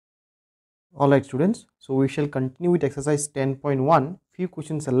Alright students, so we shall continue with exercise 10.1. Few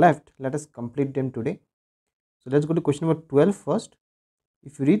questions are left, let us complete them today. So let's go to question number 12 first.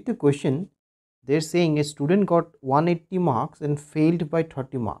 If you read the question, they are saying a student got 180 marks and failed by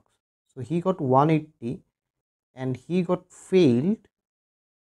 30 marks. So he got 180 and he got failed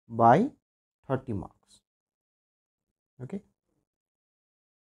by 30 marks. Okay.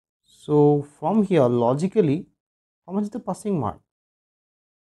 So from here, logically, how much is the passing mark?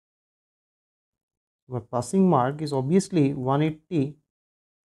 The passing mark is obviously 180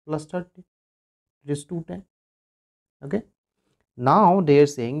 plus 30, it is 210. Okay. Now they are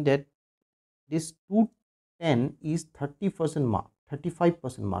saying that this 210 is 30% mark,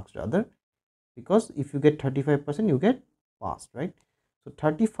 35% marks rather, because if you get 35% you get passed, right? So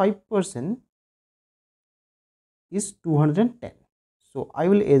 35% is 210. So I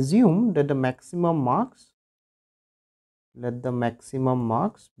will assume that the maximum marks, let the maximum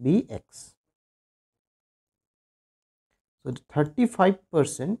marks be x. So the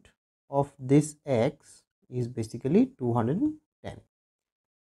 35% of this x is basically 210.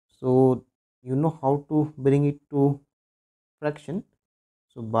 So you know how to bring it to fraction.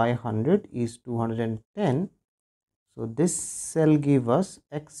 So by 100 is 210. So this shall give us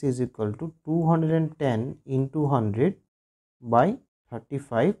x is equal to 210 into 100 by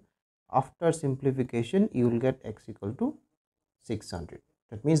 35. After simplification, you will get x equal to 600.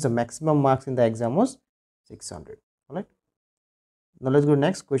 That means the maximum marks in the exam was 600. Alright. Now let's go to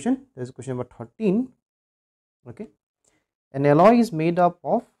next question. This is question number 13. Okay. An alloy is made up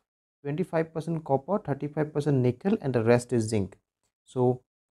of 25% copper, 35% nickel, and the rest is zinc. So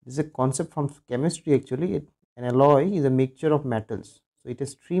this is a concept from chemistry actually. An alloy is a mixture of metals. So it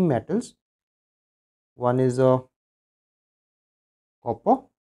has three metals. One is a copper,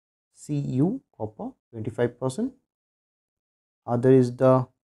 Cu, copper, 25%. Other is the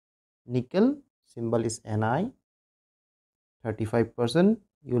nickel, symbol is Ni, 35%.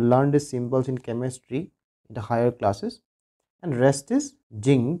 You learn these symbols in chemistry in the higher classes. And rest is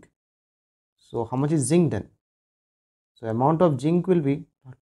zinc. So how much is zinc then? So amount of zinc will be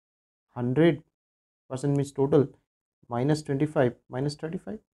 100% means total minus 25 minus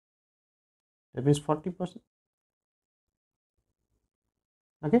 35. That means 40%.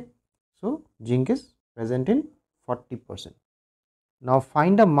 Okay. So zinc is present in 40%. Now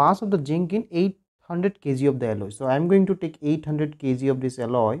find the mass of the zinc in 800 kg of the alloy. So I am going to take 800 kg of this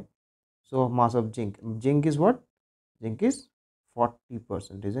alloy. So mass of zinc. Zinc is what? Zinc is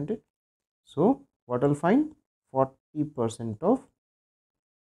 40%, isn't it? So what will find? 40% of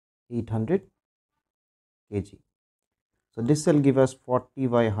 800 kg. So this will give us 40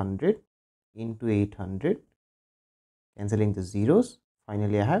 by 100 into 800, cancelling the zeros.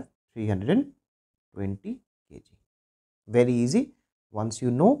 Finally, I have 320 kg. Very easy once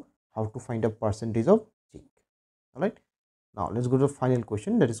you know how to find a percentage of zinc. Alright. Now let's go to the final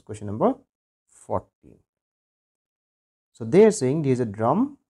question, that is question number 14. So they are saying there is a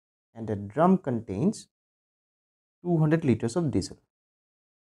drum and the drum contains 200 liters of diesel.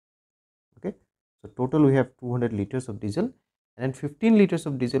 Okay. So total we have 200 liters of diesel, and then 15 liters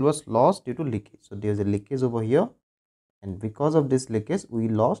of diesel was lost due to leakage. So there is a leakage over here, and because of this leakage we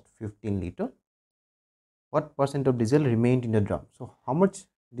lost 15 liter. What percent of diesel remained in the drum? So how much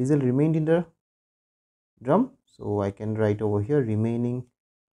diesel remained in the drum? So I can write over here, remaining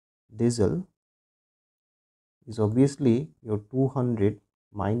diesel is obviously your 200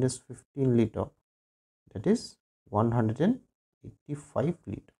 minus 15 liter, that is 185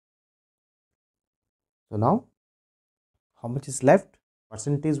 liter. So now how much is left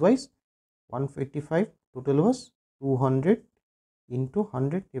percentage wise? 185, total was 200 into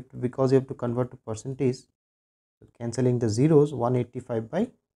 100, because you have to convert to percentage. So cancelling the zeros, 185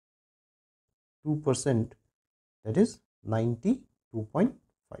 by 2%, that is 92.5%.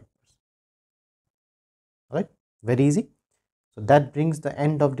 Alright, very easy. So that brings the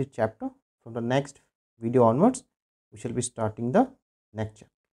end of the chapter. From the next video onwards, we shall be starting the next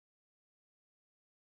chapter.